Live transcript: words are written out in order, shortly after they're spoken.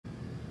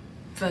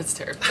That's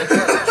terrible.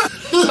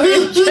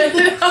 Okay, get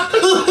it out.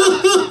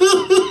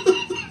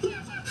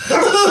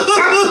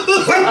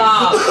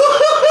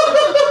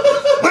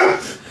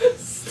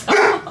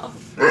 Stop.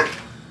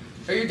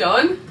 Are you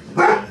done?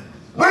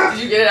 Did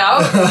you get it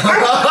out?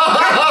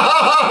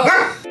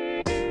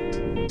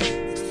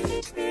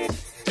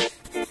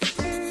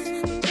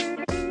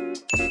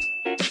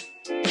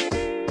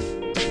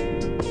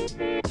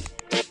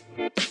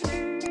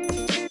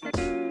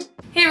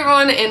 Hey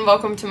everyone, and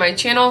welcome to my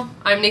channel.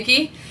 I'm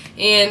Nikki,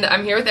 and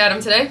I'm here with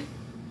Adam today.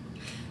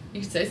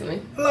 You can say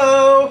something.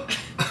 Hello!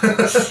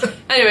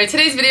 Anyway,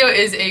 today's video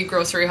is a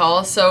grocery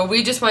haul. So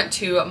we just went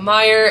to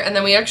Meijer, and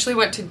then we actually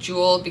went to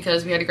Jewel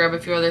because we had to grab a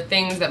few other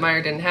things that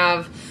Meijer didn't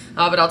have.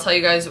 But I'll tell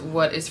you guys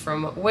what is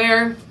from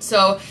where.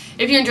 So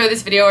if you enjoy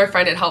this video or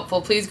find it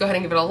helpful, please go ahead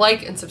and give it a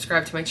like and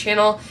subscribe to my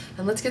channel.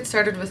 And let's get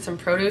started with some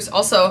produce.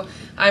 Also,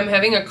 I'm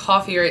having a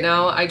coffee right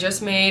now. I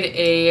just made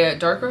a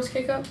dark roast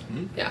K-Cup.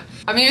 Yeah.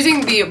 I'm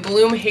using the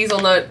Bloom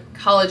Hazelnut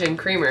Collagen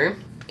Creamer.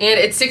 And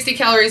it's 60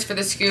 calories for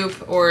the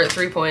scoop, or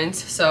 3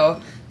 points.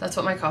 So that's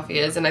what my coffee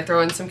is. And I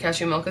throw in some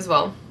cashew milk as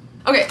well.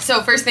 Okay,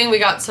 so first thing, we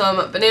got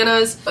some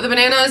bananas. The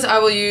bananas I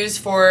will use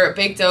for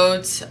baked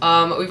oats.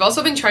 We've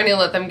also been trying to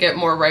let them get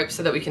more ripe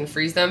so that we can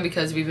freeze them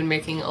because we've been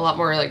making a lot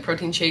more like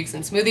protein shakes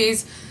and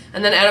smoothies.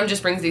 And then Adam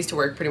just brings these to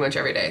work pretty much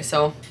every day.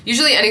 So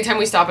usually anytime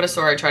we stop at a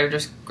store, I try to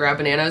just grab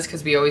bananas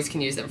because we always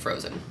can use them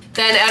frozen.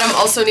 Then Adam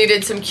also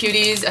needed some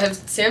cuties.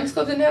 Sam's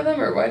Club didn't have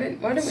them, or why didn't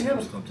we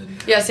have them?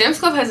 Yeah, Sam's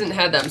Club hasn't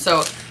had them.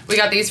 So we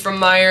got these from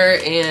Meijer,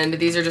 and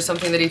these are just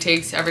something that he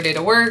takes every day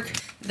to work.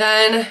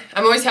 Then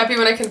I'm always happy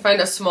when I can find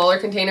a smaller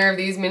container of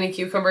these mini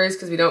cucumbers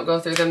because we don't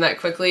go through them that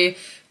quickly,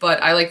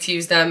 but I like to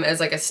use them as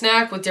like a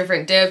snack with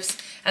different dips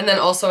and then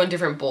also in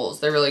different bowls.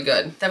 They're really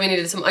good. Then we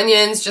needed some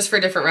onions just for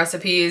different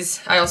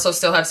recipes. I also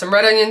still have some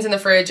red onions in the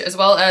fridge, as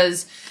well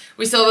as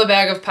we still have a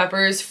bag of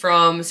peppers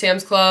from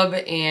Sam's Club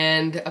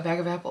and a bag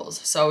of apples.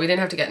 So we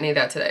didn't have to get any of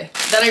that today.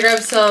 Then I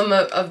grabbed some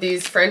of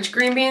these French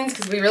green beans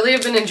because we really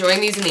have been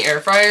enjoying these in the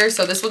air fryer.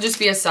 So this will just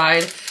be a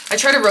side. I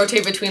try to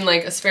rotate between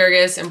like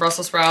asparagus and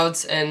Brussels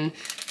sprouts and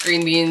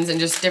green beans and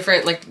just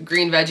different like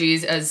green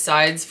veggies as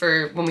sides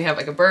for when we have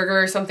like a burger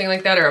or something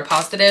like that, or a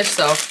pasta dish.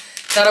 So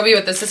that'll be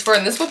what this is for,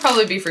 and this will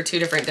probably be for 2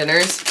 different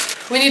dinners.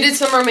 We needed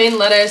some romaine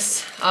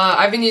lettuce.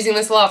 I've been using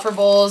this a lot for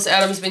bowls.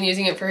 Adam's been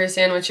using it for his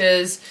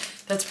sandwiches.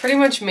 That's pretty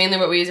much mainly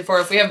what we use it for.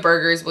 If we have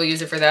burgers, we'll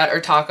use it for that, or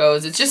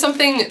tacos. It's just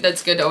something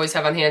that's good to always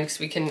have on hand because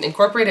we can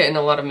incorporate it in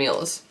a lot of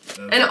meals.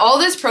 And all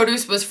this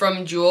produce was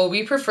from Jewel.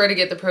 We prefer to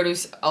get the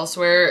produce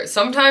elsewhere.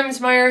 Sometimes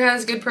Meijer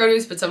has good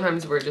produce, but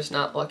sometimes we're just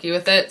not lucky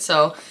with it.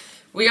 So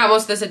we got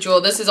most of this at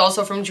Jewel. This is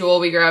also from Jewel.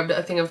 We grabbed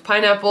a thing of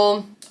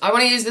pineapple. I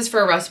want to use this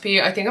for a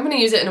recipe. I think I'm going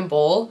to use it in a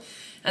bowl.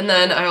 And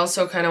then I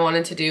also kind of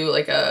wanted to do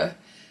like a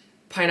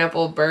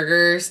pineapple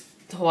burger,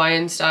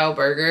 Hawaiian style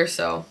burger.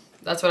 So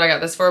that's what I got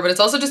this for. But it's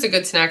also just a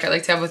good snack I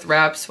like to have with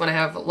wraps when I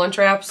have lunch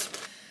wraps.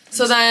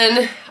 So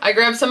then I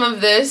grabbed some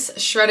of this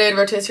shredded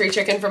rotisserie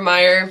chicken from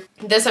Meijer.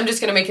 This I'm just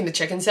going to make into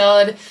chicken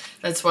salad.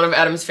 That's one of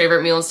Adam's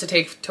favorite meals to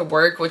take to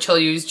work, which he'll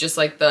use just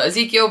like the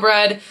Ezekiel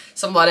bread,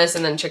 some lettuce,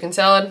 and then chicken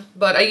salad.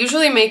 But I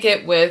usually make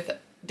it with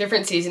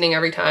different seasoning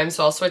every time,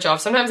 so I'll switch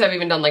off. Sometimes I've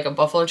even done like a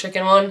buffalo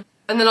chicken one.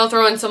 And then I'll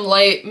throw in some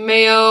light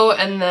mayo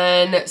and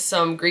then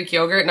some Greek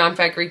yogurt,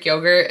 non-fat Greek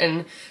yogurt.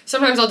 And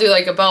sometimes I'll do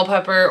like a bell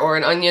pepper or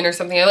an onion or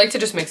something. I like to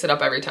just mix it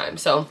up every time.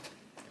 So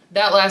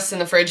that lasts in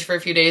the fridge for a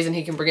few days and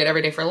he can bring it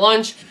every day for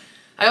lunch.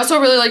 I also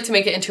really like to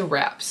make it into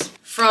wraps.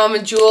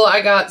 From Jewel,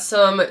 I got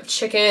some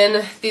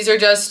chicken. These are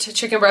just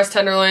chicken breast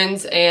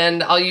tenderloins,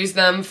 and I'll use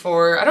them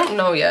for, I don't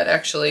know yet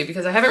actually,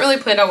 because I haven't really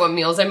planned out what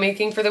meals I'm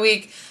making for the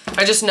week.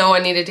 I just know I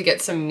needed to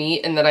get some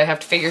meat and that I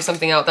have to figure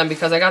something out then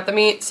because I got the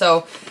meat.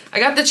 So I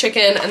got the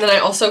chicken, and then I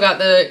also got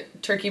the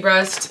turkey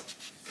breast.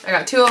 I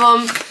got 2 of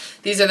them.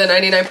 These are the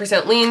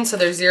 99% lean, so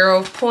they're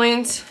 0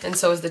 points, and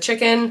so is the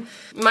chicken.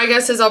 My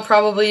guess is I'll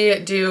probably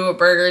do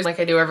burgers like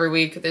I do every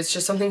week. It's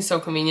just something so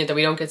convenient that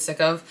we don't get sick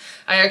of.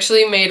 I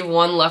actually made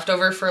one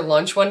leftover for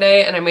lunch one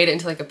day, and I made it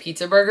into like a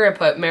pizza burger. I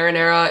put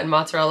marinara and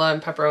mozzarella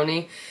and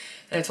pepperoni,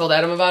 and I told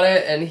Adam about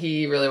it, and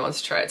he really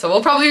wants to try it. So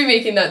we'll probably be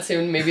making that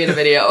soon, maybe in a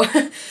video,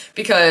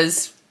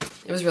 because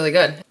it was really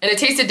good. And it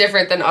tasted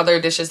different than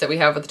other dishes that we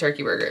have with the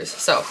turkey burgers.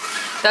 So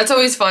that's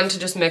always fun to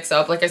just mix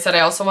up. Like I said, I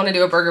also want to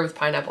do a burger with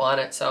pineapple on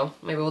it, so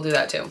maybe we'll do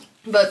that too.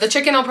 But the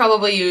chicken I'll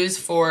probably use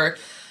for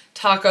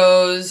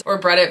tacos or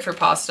bread it for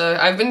pasta.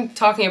 I've been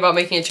talking about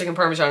making a chicken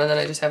parmesan and then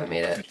I just haven't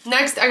made it.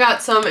 Next, I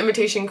got some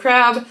imitation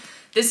crab.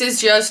 This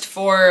is just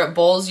for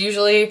bowls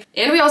usually,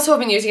 and we also have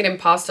been using it in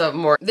pasta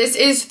more. This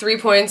is 3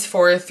 points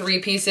for 3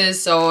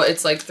 pieces, so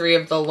it's like 3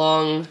 of the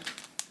long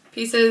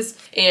pieces,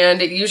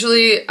 and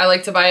usually I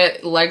like to buy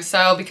it leg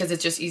style because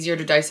it's just easier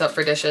to dice up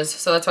for dishes,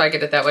 so that's why I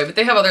get it that way. But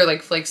they have other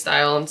like flake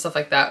style and stuff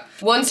like that.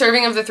 1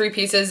 serving of the 3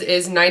 pieces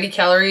is 90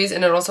 calories,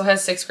 and it also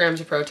has 6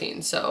 grams of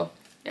protein, so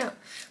yeah.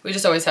 we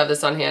just always have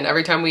this on hand.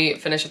 Every time we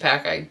finish a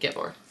pack, I get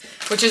more.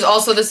 Which is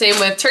also the same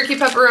with turkey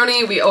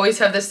pepperoni. We always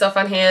have this stuff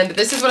on hand.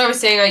 This is what I was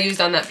saying I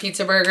used on that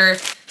pizza burger.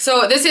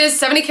 So this is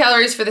 70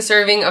 calories for the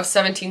serving of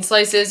 17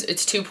 slices.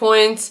 It's 2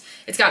 points.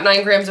 It's got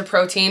 9 grams of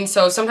protein.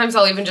 So sometimes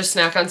I'll even just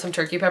snack on some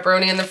turkey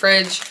pepperoni in the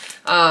fridge.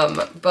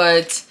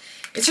 But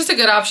it's just a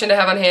good option to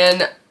have on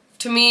hand.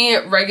 To me,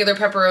 regular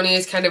pepperoni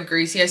is kind of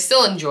greasy. I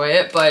still enjoy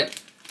it, but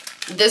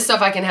this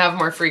stuff I can have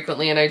more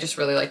frequently, and I just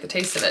really like the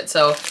taste of it.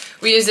 So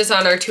we use this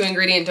on our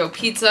 2-ingredient dough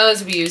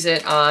pizzas. We use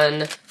it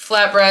on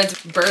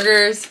flatbreads,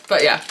 burgers,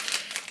 but yeah,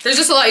 there's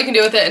just a lot you can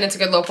do with it, and it's a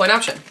good low point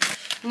option.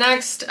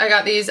 Next, I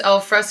got these al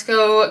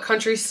fresco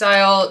country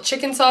style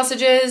chicken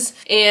sausages,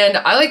 and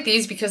I like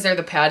these because they're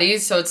the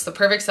patties, so it's the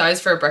perfect size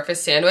for a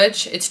breakfast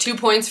sandwich. It's 2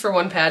 points for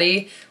 1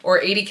 patty,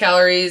 or 80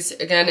 calories.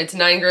 Again, it's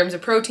 9 grams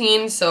of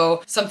protein,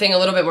 so something a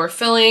little bit more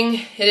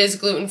filling. It is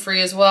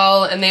gluten-free as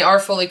well, and they are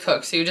fully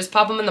cooked, so you just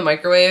pop them in the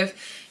microwave,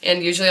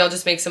 and usually I'll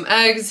just make some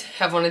eggs,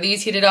 have one of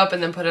these heated up,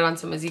 and then put it on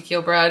some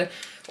Ezekiel bread,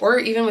 or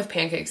even with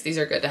pancakes. These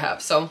are good to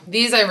have. So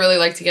these I really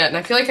like to get, and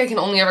I feel like I can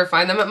only ever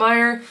find them at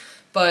Meijer,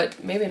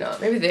 but maybe not.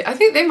 Maybe I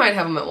think they might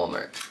have them at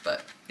Walmart,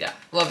 but yeah,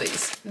 love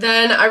these.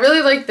 Then I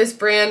really like this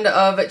brand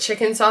of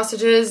chicken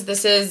sausages.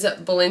 This is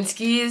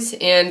Belinsky's,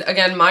 and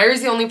again,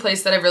 Meijer's the only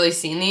place that I've really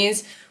seen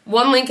these.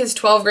 One link is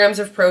 12 grams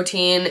of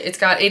protein. It's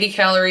got 80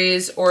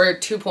 calories or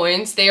 2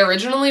 points. They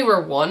originally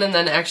were 1, and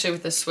then actually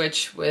with the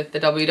switch with the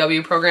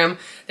WW program,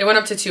 they went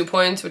up to 2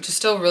 points, which is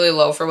still really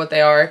low for what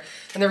they are,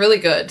 and they're really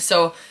good.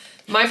 So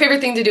my favorite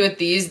thing to do with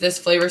these, this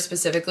flavor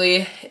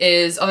specifically,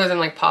 is other than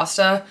like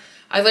pasta,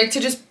 I like to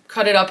just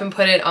cut it up and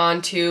put it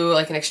onto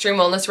like an extreme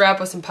wellness wrap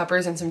with some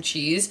peppers and some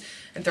cheese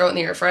and throw it in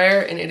the air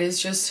fryer, and it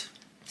is just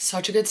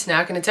such a good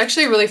snack, and it's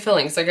actually really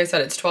filling. So like I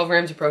said, it's 12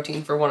 grams of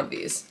protein for one of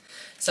these.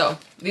 So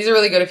these are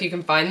really good if you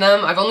can find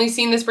them. I've only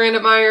seen this brand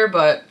at Meijer,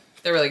 but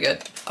they're really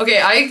good.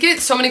 Okay, I get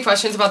so many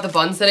questions about the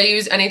buns that I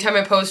use anytime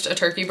I post a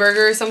turkey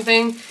burger or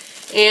something.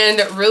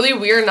 And really,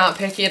 we are not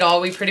picky at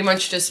all. We pretty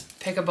much just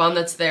pick a bun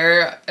that's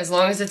there. As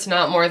long as it's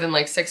not more than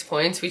like 6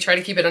 points, we try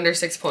to keep it under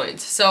 6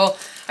 points. So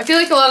I feel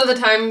like a lot of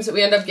the times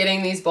we end up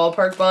getting these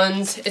ballpark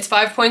buns. It's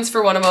 5 points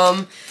for one of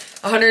them,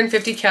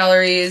 150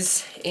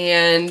 calories.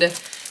 And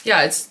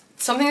yeah, it's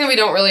something that we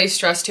don't really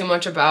stress too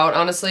much about,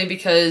 honestly,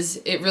 because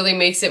it really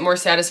makes it more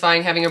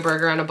satisfying having a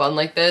burger on a bun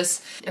like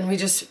this. And we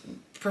just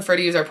prefer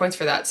to use our points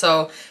for that.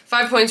 So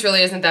 5 points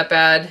really isn't that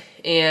bad,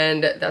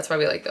 and that's why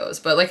we like those.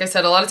 But like I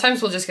said, a lot of times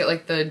we'll just get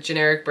like the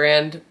generic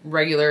brand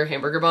regular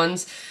hamburger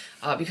buns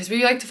because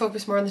we like to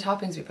focus more on the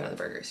toppings we put on the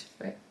burgers,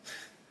 right?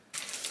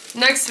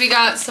 Next, we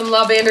got some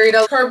La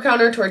Banderita carb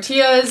counter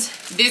tortillas.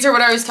 These are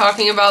what I was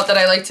talking about that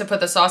I like to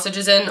put the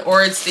sausages in,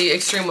 or it's the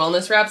extreme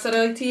wellness wraps that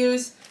I like to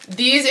use.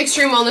 These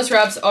extreme wellness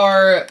wraps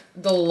are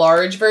the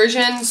large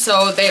version,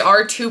 so they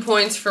are 2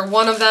 points for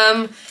one of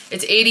them.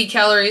 It's 80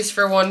 calories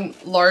for one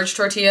large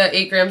tortilla,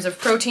 8 grams of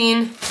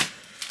protein.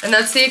 And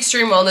that's the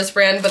extreme wellness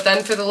brand. But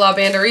then for the La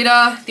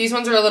Banderita, these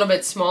ones are a little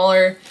bit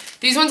smaller.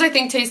 These ones I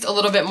think taste a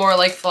little bit more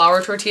like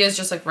flour tortillas,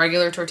 just like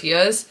regular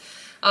tortillas.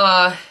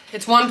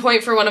 It's 1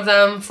 point for one of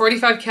them,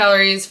 45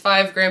 calories,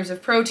 5 grams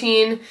of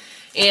protein.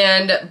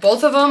 And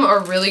both of them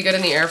are really good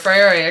in the air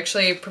fryer. I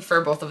actually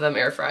prefer both of them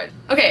air fried.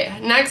 Okay,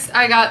 next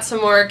I got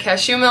some more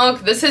cashew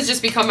milk. This has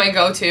just become my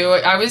go-to.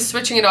 I was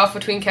switching it off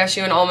between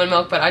cashew and almond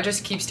milk, but I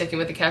just keep sticking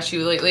with the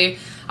cashew lately.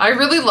 I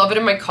really love it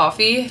in my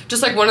coffee.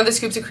 Just like one of the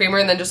scoops of creamer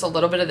and then just a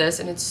little bit of this,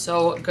 and it's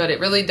so good. It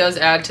really does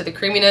add to the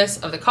creaminess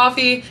of the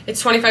coffee.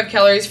 It's 25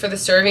 calories for the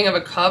serving of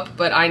a cup,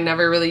 but I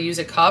never really use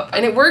a cup.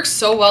 And it works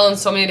so well in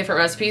so many different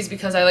recipes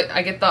because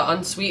I get the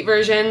unsweet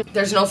version.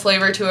 There's no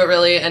flavor to it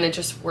really, and it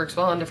just works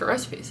well on different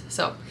recipes.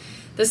 So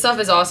this stuff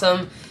is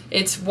awesome.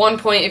 It's 1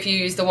 point if you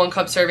use the 1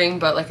 cup serving,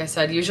 but like I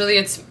said, usually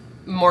it's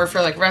more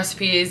for like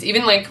recipes.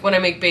 Even like when I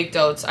make baked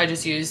oats, I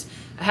just use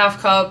a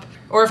half cup,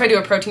 or if I do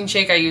a protein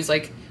shake, I use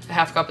like a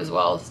half cup as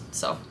well.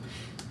 So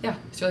yeah,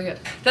 it's really good.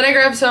 Then I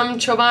grabbed some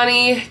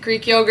Chobani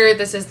Greek yogurt.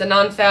 This is the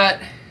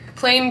non-fat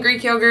plain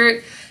Greek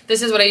yogurt.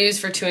 This is what I use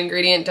for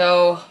 2-ingredient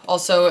dough,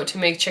 also to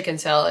make chicken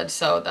salad.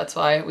 So that's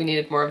why we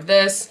needed more of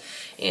this.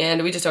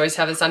 And we just always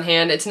have this on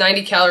hand. It's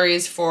 90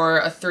 calories for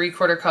a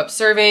 3/4 cup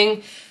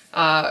serving,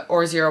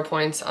 or 0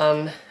 points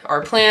on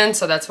our plan.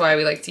 So that's why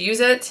we like to use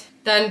it.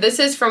 Then this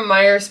is from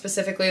Meijer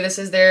specifically. This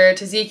is their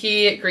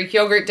tzatziki Greek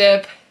yogurt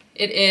dip.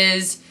 It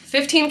is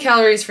 15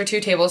 calories for 2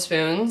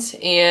 tablespoons,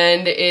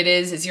 and it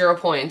is 0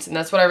 points, and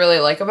that's what I really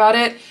like about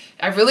it.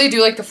 I really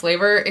do like the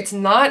flavor. It's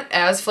not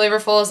as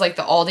flavorful as like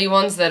the Aldi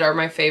ones that are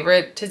my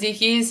favorite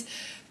tzatziki's,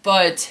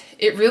 but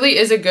it really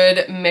is a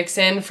good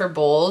mix-in for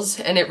bowls,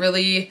 and it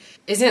really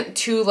isn't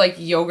too like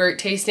yogurt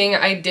tasting.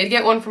 I did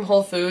get one from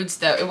Whole Foods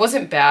that it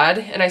wasn't bad,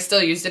 and I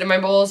still used it in my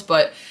bowls,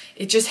 but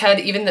it just had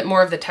even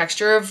more of the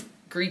texture of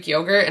Greek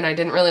yogurt, and I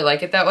didn't really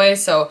like it that way.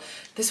 So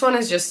this one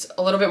is just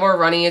a little bit more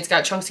runny. It's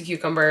got chunks of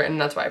cucumber,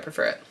 and that's why I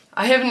prefer it.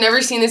 I have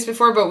never seen this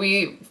before, but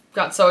we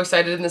got so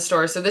excited in the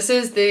store. So this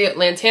is the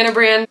Lantana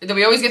brand.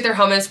 We always get their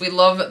hummus. We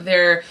love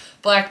their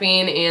black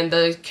bean and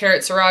the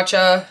carrot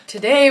sriracha.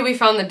 Today we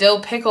found the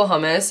dill pickle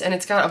hummus, and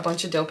it's got a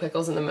bunch of dill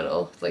pickles in the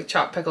middle, like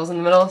chopped pickles in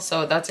the middle,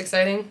 so that's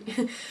exciting.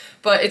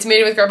 But it's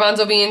made with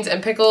garbanzo beans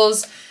and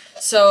pickles.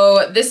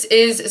 So this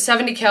is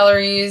 70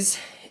 calories.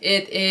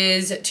 It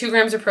is 2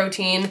 grams of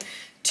protein,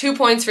 2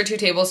 points for 2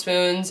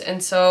 tablespoons.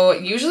 And so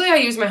usually I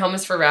use my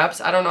hummus for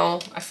wraps. I don't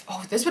know.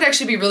 Oh, this would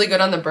actually be really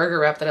good on the burger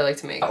wrap that I like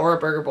to make, or a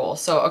burger bowl.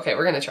 So, okay,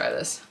 we're gonna try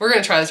this. We're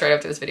gonna try this right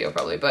after this video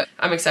probably, but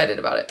I'm excited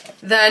about it.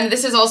 Then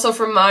this is also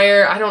from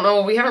Meijer. I don't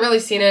know, we haven't really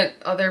seen it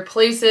other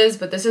places,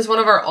 but this is one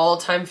of our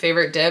all-time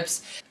favorite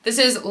dips. This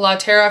is La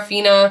Terra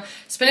Fina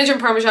spinach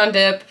and Parmesan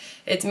dip.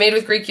 It's made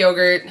with Greek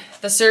yogurt.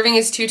 The serving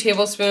is 2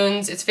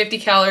 tablespoons. It's 50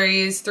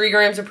 calories, 3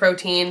 grams of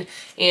protein,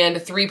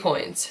 and 3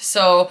 points.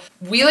 So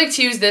we like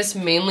to use this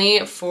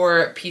mainly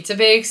for pizza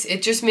bakes.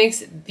 It just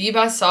makes the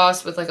best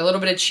sauce with like a little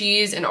bit of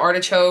cheese and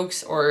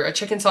artichokes or a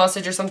chicken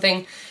sausage or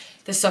something.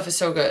 This stuff is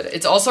so good.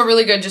 It's also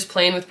really good just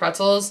plain with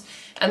pretzels.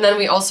 And then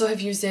we also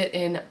have used it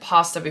in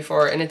pasta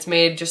before, and it's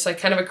made just like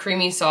kind of a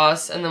creamy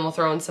sauce, and then we'll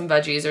throw in some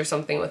veggies or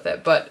something with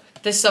it. But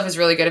this stuff is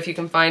really good if you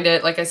can find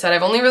it. Like I said,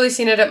 I've only really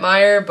seen it at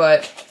Meijer,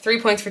 but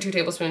 3 points for 2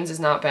 tablespoons is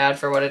not bad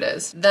for what it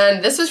is.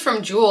 Then this was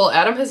from Jewel.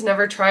 Adam has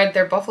never tried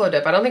their buffalo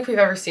dip. I don't think we've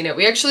ever seen it.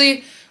 We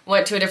actually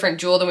went to a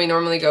different Jewel than we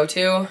normally go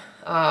to.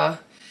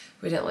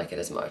 We didn't like it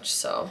as much,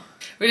 so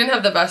we didn't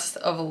have the best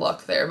of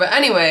luck there. But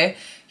anyway,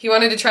 he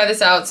wanted to try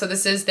this out, so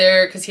this is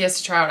there because he has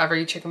to try out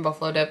every chicken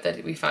buffalo dip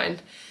that we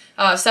find.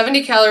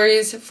 70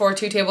 calories for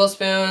 2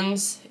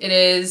 tablespoons. It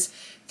is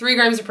 3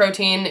 grams of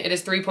protein. It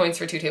is 3 points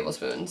for 2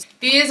 tablespoons.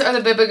 These are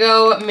the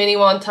Bibigo mini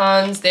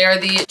wontons. They are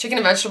the chicken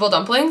and vegetable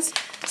dumplings.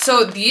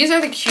 So these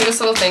are the cutest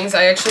little things.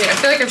 I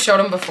feel like I've showed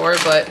them before,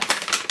 but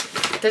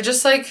they're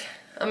just like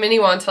a mini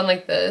wonton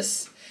like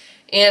this.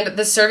 And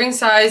the serving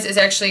size is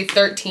actually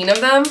 13 of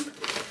them,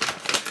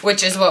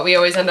 which is what we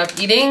always end up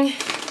eating.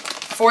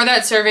 For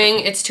that serving,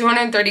 it's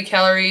 230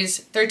 calories,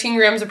 13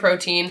 grams of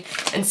protein,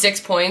 and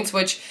 6 points,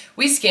 which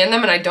we scanned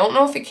them, and I don't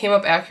know if it came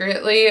up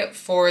accurately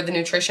for the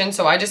nutrition,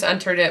 so I just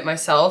entered it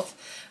myself.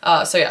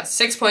 So yeah,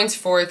 6 points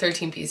for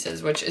 13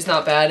 pieces, which is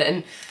not bad.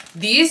 And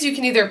these, you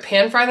can either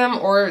pan fry them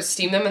or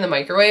steam them in the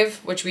microwave,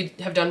 which we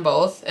have done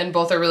both, and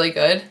both are really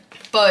good.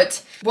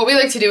 But what we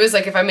like to do is,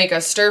 like, if I make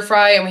a stir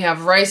fry and we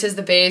have rice as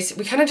the base,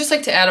 we kind of just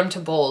like to add them to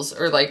bowls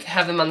or like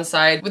have them on the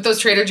side with those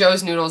Trader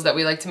Joe's noodles that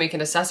we like to make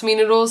into sesame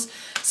noodles.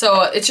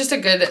 So it's just a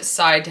good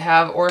side to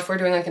have, or if we're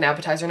doing like an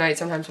appetizer night,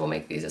 sometimes we'll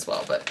make these as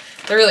well, but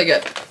they're really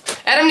good.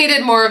 Adam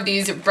needed more of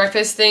these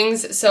breakfast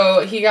things,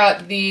 so he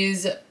got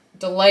these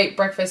Delight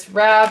breakfast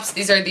wraps.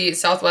 These are the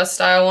Southwest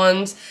style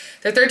ones.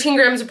 They're 13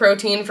 grams of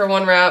protein for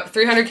 1 wrap,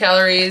 300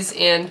 calories,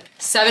 and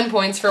 7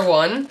 points for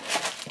 1.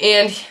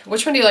 And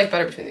which one do you like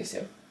better between these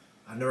two?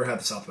 I've never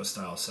had the Southwest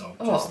style, so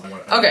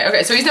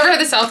Okay, so he's never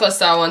had the Southwest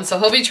style one, so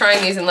he'll be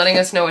trying these and letting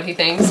us know what he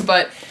thinks.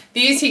 But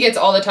these he gets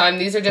all the time.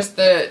 These are just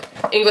the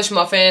English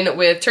muffin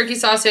with turkey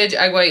sausage,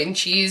 egg white, and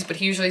cheese, but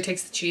he usually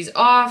takes the cheese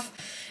off.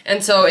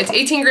 And so it's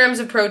 18 grams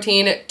of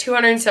protein,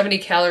 270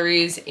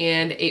 calories,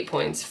 and 8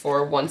 points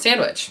for 1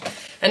 sandwich.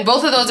 And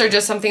both of those are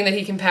just something that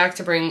he can pack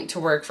to bring to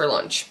work for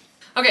lunch.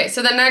 Okay,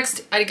 so then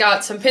next I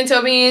got some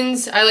pinto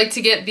beans. I like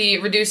to get the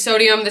reduced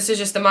sodium. This is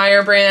just the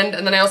Meijer brand.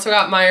 And then I also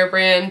got Meijer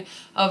brand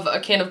of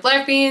a can of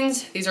black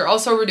beans. These are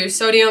also reduced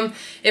sodium.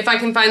 If I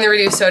can find the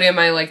reduced sodium,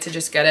 I like to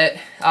just get it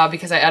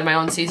because I add my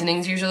own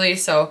seasonings usually,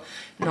 so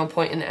no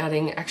point in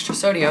adding extra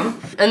sodium.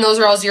 And those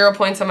are all 0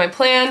 points on my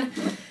plan.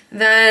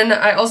 Then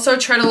I also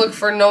try to look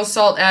for no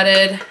salt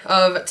added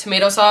of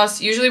tomato sauce.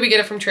 Usually we get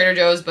it from Trader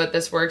Joe's, but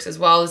this works as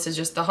well. This is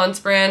just the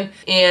Hunt's brand,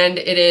 and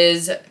it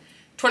is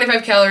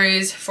 25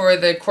 calories for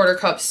the 1/4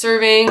 cup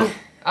serving.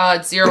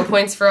 It's 0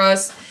 points for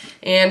us.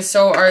 And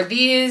so are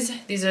these.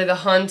 These are the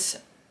Hunt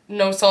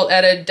no salt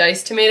added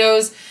diced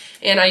tomatoes,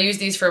 and I use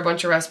these for a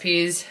bunch of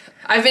recipes.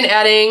 I've been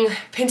adding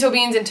pinto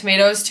beans and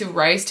tomatoes to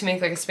rice to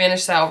make like a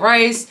Spanish style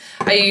rice.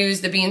 I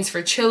use the beans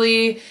for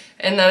chili,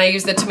 and then I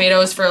use the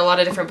tomatoes for a lot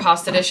of different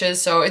pasta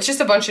dishes. So it's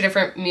just a bunch of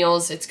different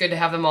meals. It's good to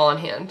have them all on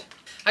hand.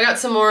 I got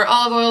some more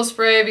olive oil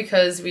spray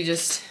because we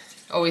just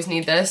always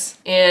need this.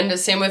 And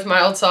same with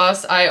mild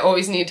sauce. I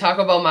always need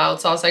Taco Bell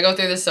mild sauce. I go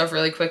through this stuff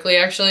really quickly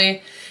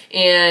actually.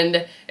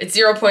 And it's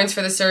 0 points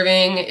for the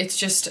serving. It's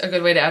just a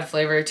good way to add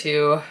flavor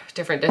to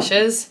different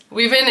dishes.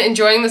 We've been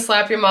enjoying the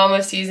Slap Your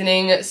Mama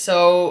seasoning,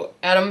 so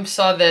Adam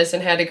saw this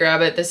and had to grab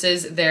it. This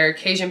is their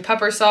Cajun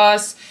pepper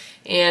sauce,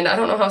 and I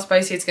don't know how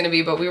spicy it's gonna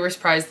be, but we were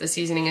surprised the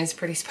seasoning is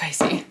pretty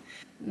spicy.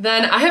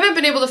 Then I haven't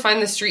been able to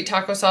find the street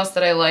taco sauce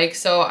that I like,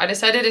 so I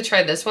decided to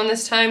try this one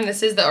this time.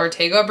 This is the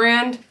Ortega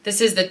brand.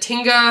 This is the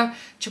Tinga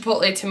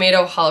Chipotle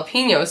Tomato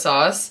Jalapeno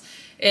sauce.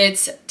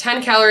 It's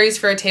 10 calories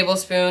for a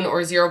tablespoon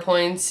or 0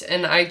 points,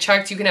 and I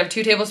checked you can have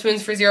 2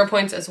 tablespoons for 0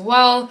 points as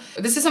well.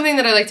 This is something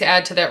that I like to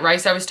add to that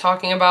rice I was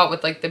talking about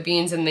with like the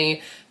beans and the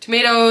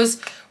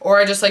tomatoes, or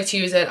I just like to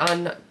use it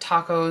on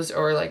tacos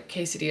or like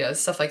quesadillas,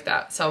 stuff like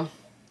that. So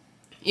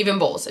even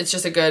bowls. It's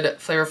just a good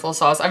flavorful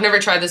sauce. I've never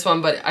tried this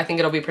one, but I think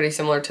it'll be pretty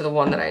similar to the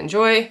one that I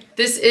enjoy.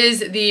 This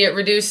is the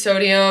reduced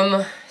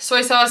sodium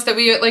soy sauce that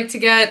we like to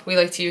get. We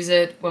like to use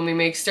it when we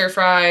make stir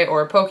fry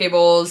or poke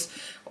bowls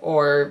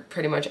or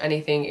pretty much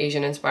anything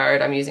Asian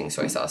inspired. I'm using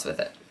soy sauce with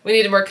it. We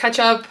needed more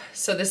ketchup,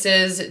 so this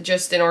is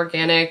just an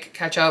organic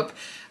ketchup.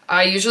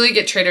 I usually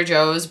get Trader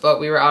Joe's, but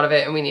we were out of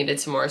it and we needed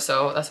some more,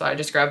 so that's why I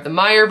just grabbed the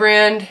Meijer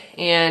brand,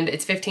 and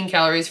it's 15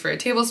 calories for a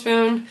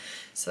tablespoon,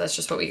 so that's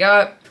just what we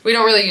got. We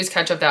don't really use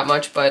ketchup that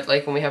much, but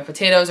like when we have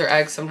potatoes or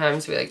eggs,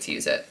 sometimes we like to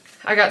use it.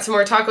 I got some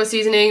more taco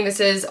seasoning. This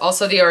is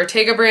also the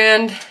Ortega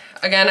brand.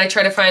 Again, I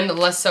try to find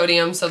less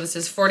sodium, so this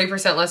is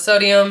 40% less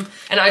sodium,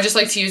 and I just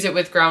like to use it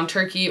with ground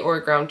turkey or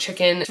ground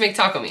chicken to make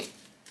taco meat.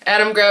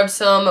 Adam grabbed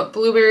some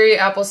blueberry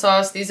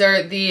applesauce. These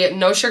are the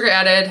no sugar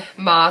added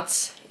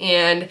Mott's,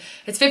 and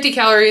it's 50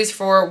 calories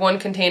for one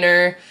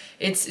container.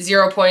 It's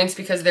 0 points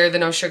because they're the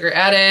no sugar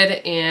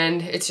added,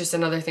 and it's just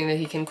another thing that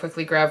he can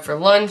quickly grab for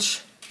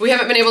lunch. We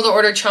haven't been able to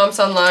order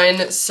chomps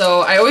online,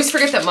 so I always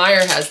forget that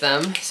Meijer has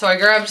them. So I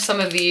grabbed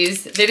some of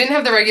these. They didn't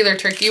have the regular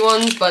turkey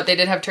ones, but they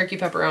did have turkey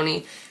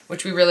pepperoni,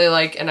 which we really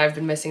like, and I've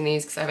been missing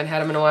these because I haven't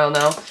had them in a while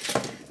now.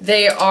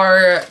 They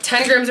are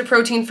 10 grams of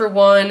protein for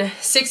one,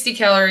 60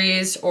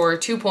 calories or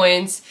 2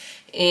 points,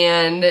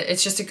 and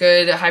it's just a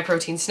good high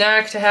protein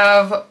snack to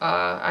have.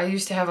 I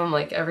used to have them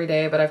like every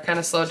day, but I've kind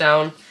of slowed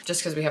down just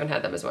because we haven't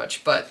had them as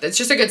much. But it's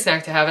just a good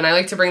snack to have, and I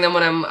like to bring them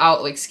when I'm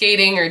out like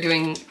skating or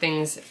doing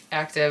things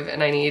active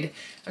and I need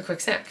a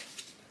quick snack.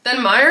 Then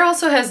Meijer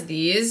also has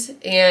these,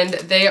 and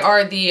they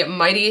are the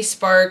Mighty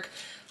Spark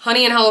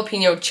Honey and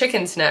Jalapeno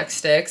Chicken Snack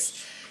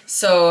Sticks.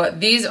 So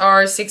these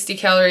are 60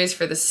 calories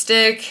for the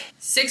stick,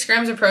 6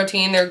 grams of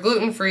protein, they're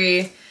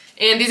gluten-free,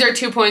 and these are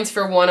 2 points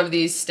for one of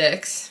these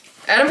sticks.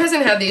 Adam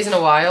hasn't had these in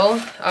a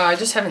while. I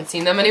just haven't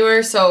seen them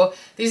anywhere. So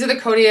these are the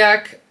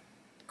Kodiak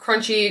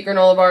crunchy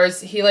granola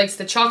bars. He likes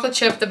the chocolate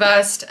chip the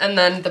best, and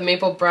then the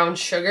maple brown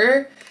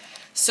sugar.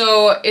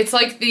 So it's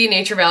like the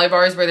Nature Valley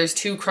bars where there's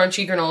 2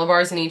 crunchy granola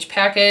bars in each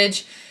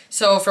package.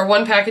 So for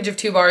one package of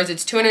 2 bars,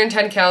 it's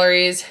 210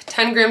 calories,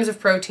 10 grams of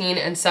protein,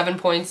 and 7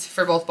 points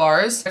for both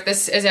bars.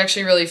 This is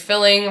actually really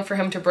filling for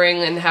him to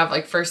bring and have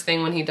like first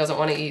thing when he doesn't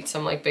want to eat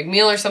some like big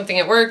meal or something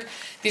at work.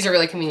 These are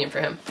really convenient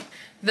for him.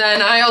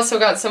 Then I also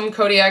got some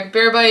Kodiak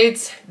Bear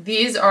Bites.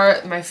 These are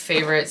my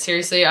favorite,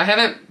 seriously. I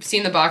haven't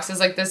seen the boxes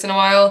like this in a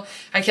while.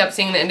 I kept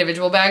seeing the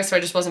individual bags, so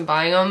I just wasn't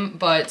buying them.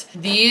 But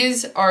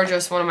these are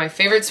just one of my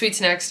favorite sweet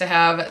snacks to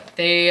have.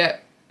 They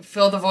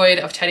fill the void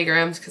of Teddy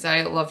Grahams because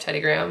I love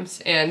Teddy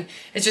Grahams, and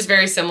it's just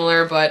very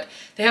similar, but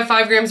they have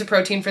 5 grams of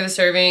protein for the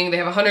serving. They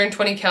have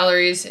 120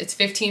 calories. It's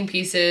 15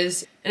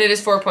 pieces, and it is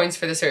 4 points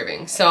for the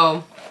serving.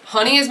 So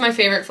honey is my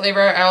favorite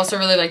flavor. I also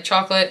really like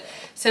chocolate.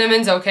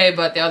 Cinnamon's okay,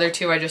 but the other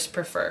 2 I just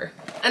prefer.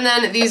 And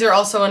then these are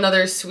also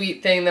another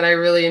sweet thing that I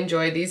really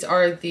enjoy. These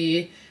are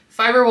the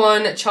Fiber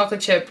One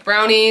chocolate chip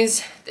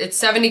brownies. It's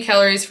 70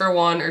 calories for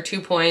 1 or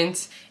 2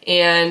 points,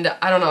 and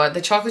I don't know,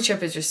 the chocolate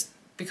chip is just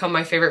become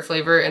my favorite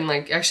flavor, and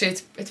like actually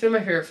it's been my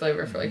favorite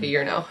flavor for like a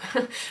year now.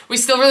 We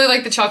still really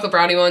like the chocolate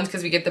brownie ones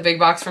because we get the big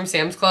box from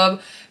Sam's Club,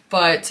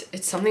 but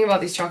it's something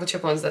about these chocolate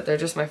chip ones that they're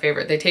just my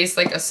favorite. They taste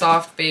like a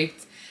soft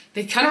baked,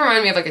 they kind of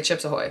remind me of like a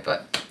Chips Ahoy,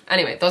 but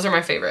anyway, those are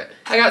my favorite.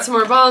 I got some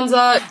more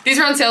Bonza. These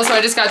are on sale, so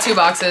I just got 2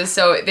 boxes.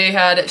 So they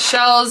had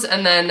shells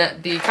and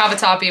then the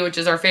cavatappi, which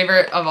is our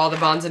favorite of all the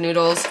Bonza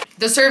noodles.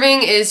 The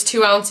serving is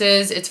 2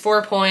 ounces, it's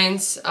 4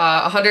 points,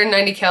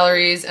 190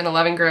 calories, and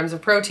 11 grams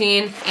of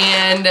protein.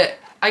 And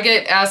I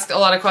get asked a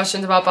lot of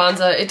questions about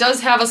Bonza. It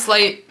does have a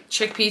slight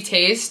chickpea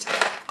taste.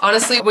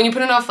 Honestly, when you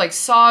put enough like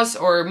sauce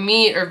or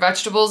meat or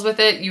vegetables with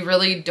it, you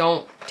really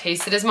don't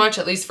taste it as much,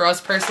 at least for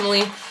us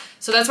personally.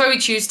 So that's why we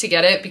choose to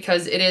get it,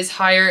 because it is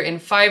higher in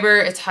fiber,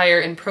 it's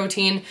higher in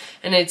protein,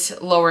 and it's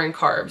lower in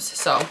carbs.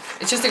 So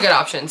it's just a good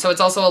option. So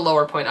it's also a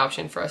lower point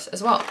option for us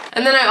as well.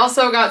 And then I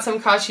also got some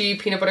Kashi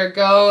Peanut Butter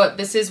Go.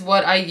 This is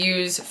what I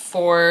use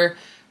for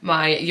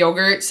my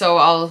yogurt. So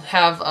I'll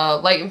have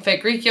light and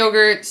fit Greek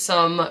yogurt,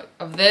 some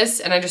of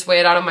this, and I just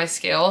weigh it out on my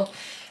scale,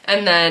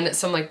 and then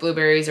some like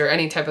blueberries or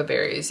any type of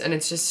berries, and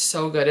it's just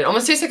so good. It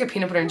almost tastes like a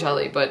peanut butter and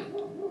jelly, but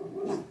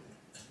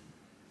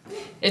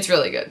it's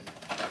really good.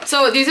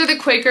 So these are the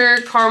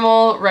Quaker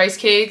caramel rice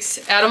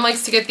cakes. Adam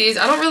likes to get these.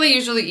 I don't really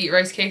usually eat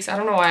rice cakes. I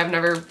don't know why, I've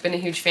never been a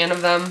huge fan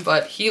of them,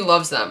 but he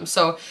loves them.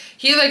 So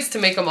he likes to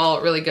make them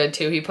all really good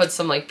too. He puts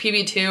some like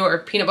PB2 or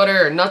peanut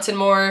butter or nuts and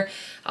more.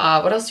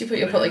 What else do you put?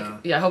 You'll put like,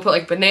 yeah, he'll put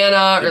like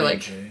banana or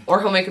like,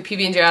 or he'll make a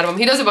PB&J out of them.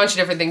 He does a bunch of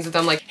different things with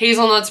them, like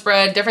hazelnut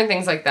spread, different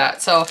things like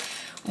that. So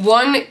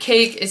one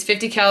cake is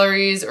 50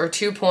 calories or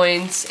 2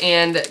 points,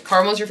 and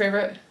caramel's your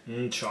favorite?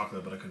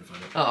 Chocolate, but I couldn't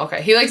find it. Oh,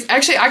 okay. He likes,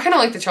 actually, I kind of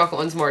like the chocolate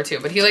ones more too,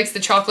 but he likes the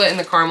chocolate and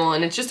the caramel,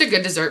 and it's just a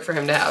good dessert for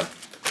him to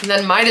have. And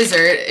then my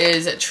dessert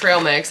is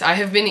trail mix. I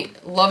have been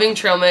loving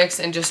trail mix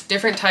and just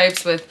different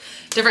types with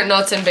different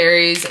nuts and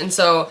berries. And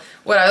so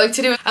what I like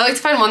to do, I like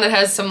to find one that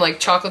has some like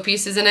chocolate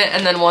pieces in it,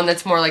 and then one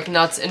that's more like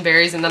nuts and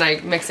berries, and then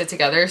I mix it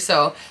together.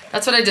 So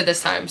that's what I did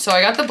this time. So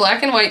I got the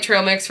black and white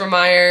trail mix from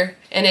Meijer,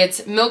 And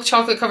it's milk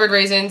chocolate covered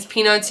raisins,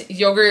 peanuts,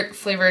 yogurt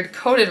flavored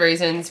coated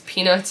raisins,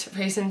 peanuts,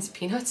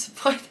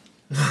 what?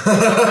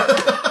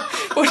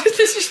 What did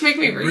this just make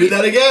me read? Read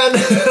that again.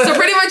 So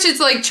pretty much it's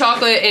like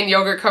chocolate and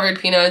yogurt covered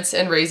peanuts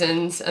and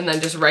raisins, and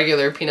then just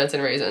regular peanuts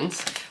and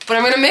raisins. But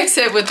I'm gonna mix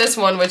it with this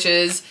one, which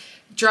is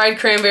dried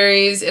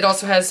cranberries. It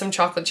also has some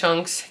chocolate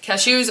chunks,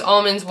 cashews,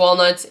 almonds,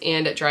 walnuts,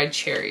 and dried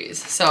cherries.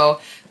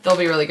 So they'll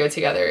be really good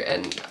together.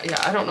 And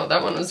yeah, I don't know,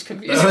 that one was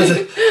confusing.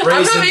 Raisins,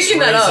 I'm not making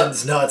that up.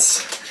 Raisins,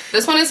 nuts.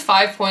 This one is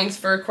 5 points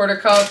for a quarter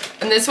cup,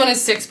 and this one is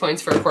 6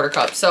 points for a quarter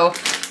cup. So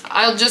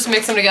I'll just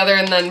mix them together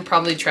and then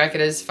probably track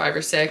it as 5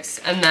 or 6.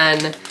 And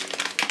then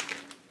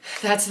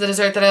that's the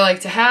dessert that I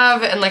like to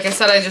have. And like I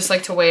said, I just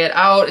like to weigh it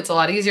out. It's a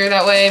lot easier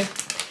that way.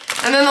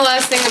 And then the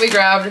last thing that we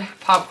grabbed,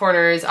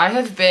 popcorners. I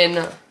have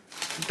been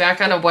back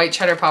on a white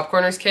cheddar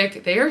popcorners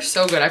kick. They are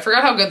so good. I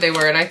forgot how good they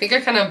were, and I think I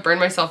kind of burned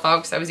myself out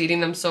because I was eating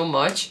them so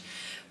much.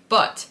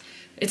 But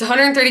it's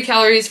 130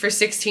 calories for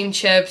 16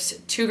 chips,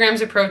 2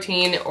 grams of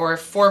protein, or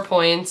 4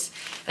 points.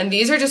 And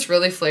these are just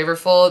really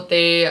flavorful.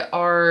 They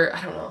are,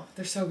 I don't know,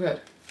 they're so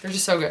good. They're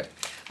just so good.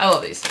 I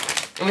love these.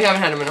 And we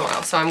haven't had them in a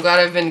while, so I'm glad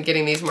I've been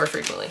getting these more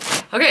frequently.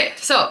 Okay,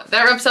 so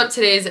that wraps up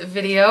today's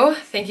video.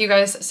 Thank you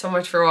guys so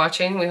much for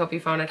watching. We hope you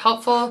found it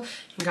helpful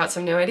and got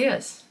some new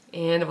ideas.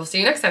 And we'll see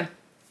you next time.